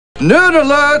Nerd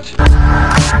alert!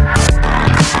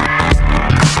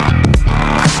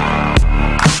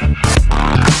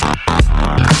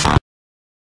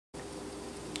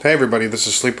 Hey everybody, this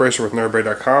is Sleep Racer with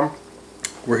nerdbrain.com.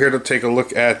 We're here to take a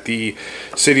look at the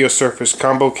Seidio Surface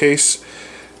combo case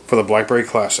for the BlackBerry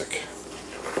Classic.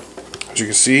 As you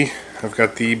can see, I've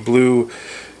got the blue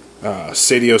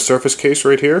Seidio Surface case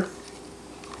right here.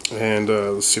 And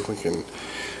let's see if we can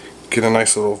get a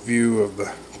nice little view of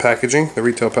the packaging, the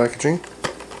retail packaging.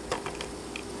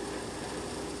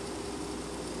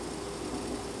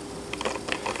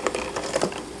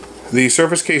 The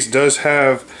Surface case does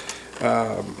have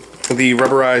the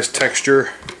rubberized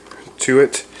texture to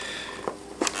it.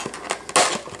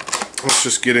 Let's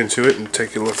just get into it and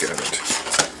take a look at it.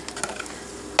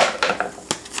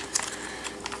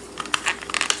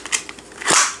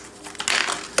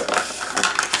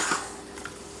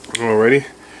 Alrighty.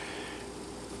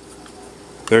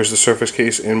 There's the Surface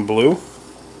case in blue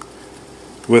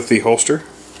with the holster.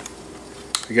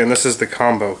 Again, this is the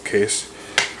combo case.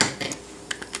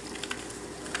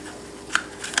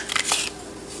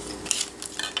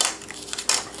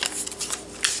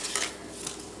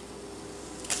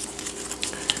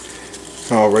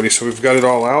 Alrighty, so we've got it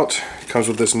all out. It comes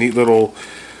with this neat little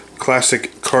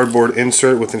classic cardboard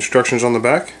insert with instructions on the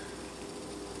back.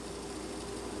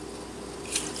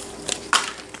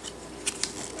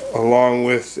 Along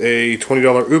with a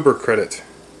 $20 Uber credit.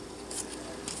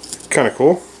 Kind of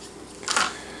cool.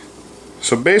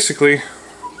 So basically,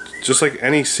 just like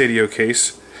any Seidio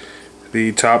case,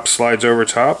 the top slides over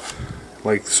top,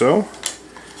 like so.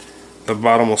 The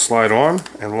bottom will slide on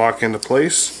and lock into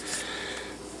place,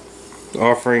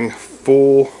 offering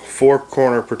full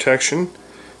four-corner protection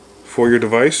for your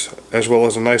device, as well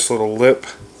as a nice little lip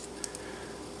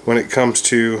when it comes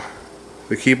to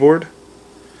the keyboard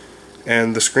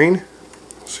and the screen.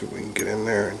 Let's see if we can get in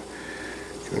there and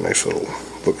get a nice little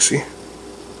look-see.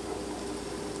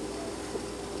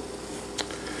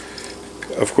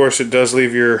 Of course, it does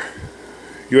leave your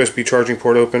USB charging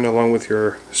port open along with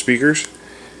your speakers,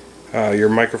 your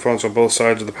microphones on both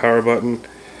sides of the power button,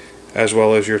 as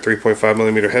well as your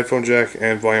 3.5mm headphone jack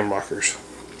and volume rockers.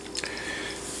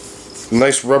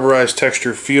 Nice rubberized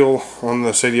texture feel on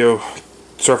the Seidio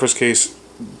Surface case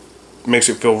makes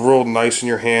it feel real nice in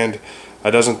your hand.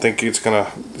 I doesn't think it's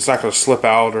not gonna slip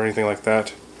out or anything like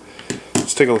that.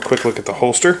 Let's take a quick look at the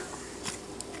holster.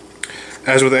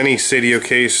 As with any Seidio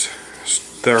case,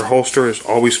 their holster is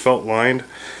always felt lined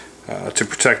to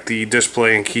protect the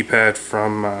display and keypad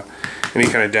from any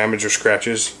kind of damage or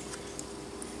scratches.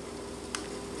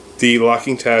 The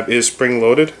locking tab is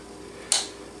spring-loaded,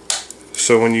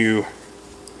 so when you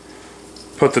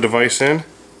put the device in,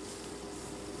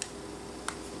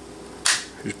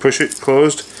 you push it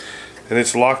closed and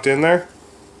it's locked in there,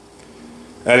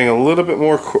 adding a little bit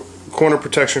more corner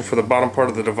protection for the bottom part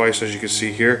of the device, as you can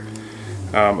see here.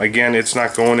 Again, it's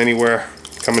not going anywhere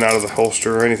coming out of the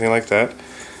holster or anything like that.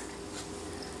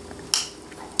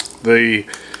 The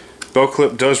belt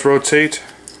clip does rotate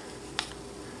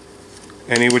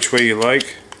any which way you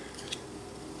like.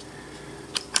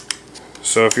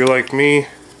 So if you're like me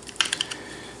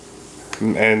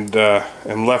and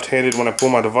am left-handed when I pull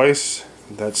my device,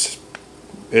 that's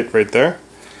it right there.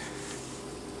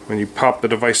 When you pop the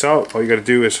device out, all you got to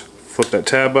do is flip that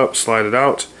tab up, slide it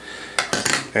out,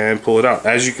 and pull it out.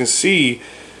 As you can see,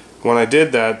 when I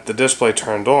did that, the display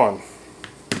turned on.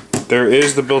 There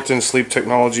is the built-in sleep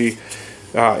technology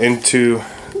into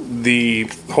the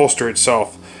holster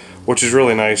itself, which is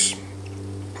really nice.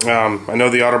 I know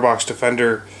the OtterBox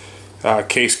Defender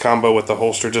case combo with the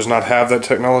holster does not have that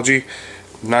technology.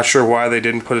 Not sure why they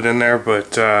didn't put it in there,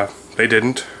 but they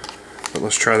didn't. But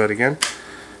let's try that again.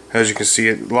 As you can see,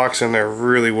 it locks in there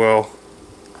really well,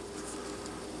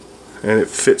 and it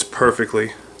fits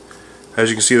perfectly. As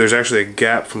you can see, there's actually a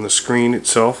gap from the screen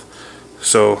itself,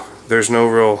 so there's no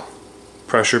real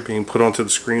pressure being put onto the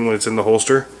screen when it's in the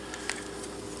holster.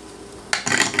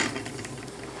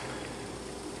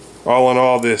 All in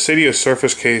all, the Seidio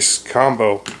Surface case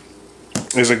combo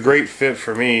is a great fit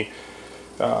for me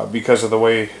because of the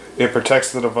way it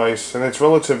protects the device, and it's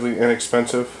relatively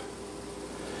inexpensive.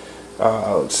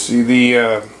 Let's see,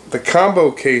 the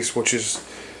combo case, which is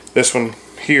this one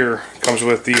here, comes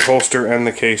with the holster and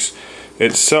the case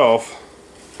itself.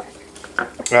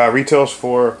 Retails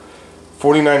for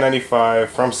 $49.95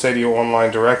 from Seidio online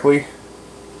directly.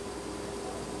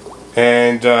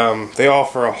 And they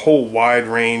offer a whole wide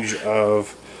range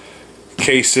of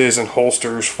cases and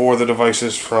holsters for the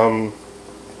devices, from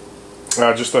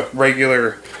just a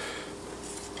regular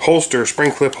holster,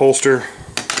 spring clip holster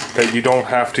that you don't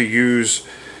have to use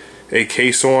a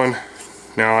case on.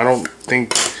 Now I don't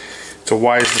think it's a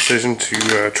wise decision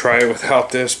to try it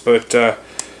without this, but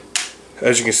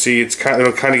as you can see,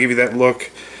 it'll kind of give you that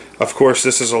look. Of course,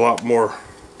 this is a lot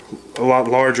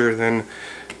larger than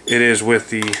it is with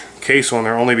the case on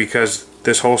there, only because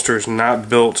this holster is not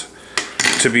built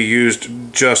to be used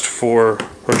just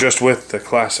with the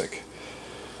Classic.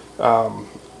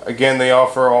 Again, they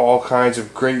offer all kinds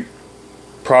of great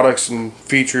products and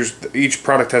features. Each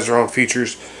product has their own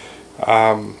features.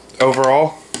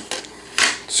 Overall,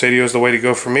 Seidio is the way to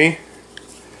go for me.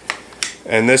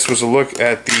 And this was a look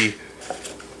at the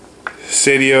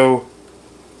Seidio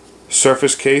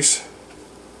Surface case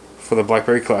for the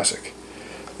BlackBerry Classic.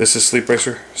 This is Sleep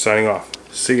Racer signing off.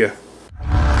 See ya.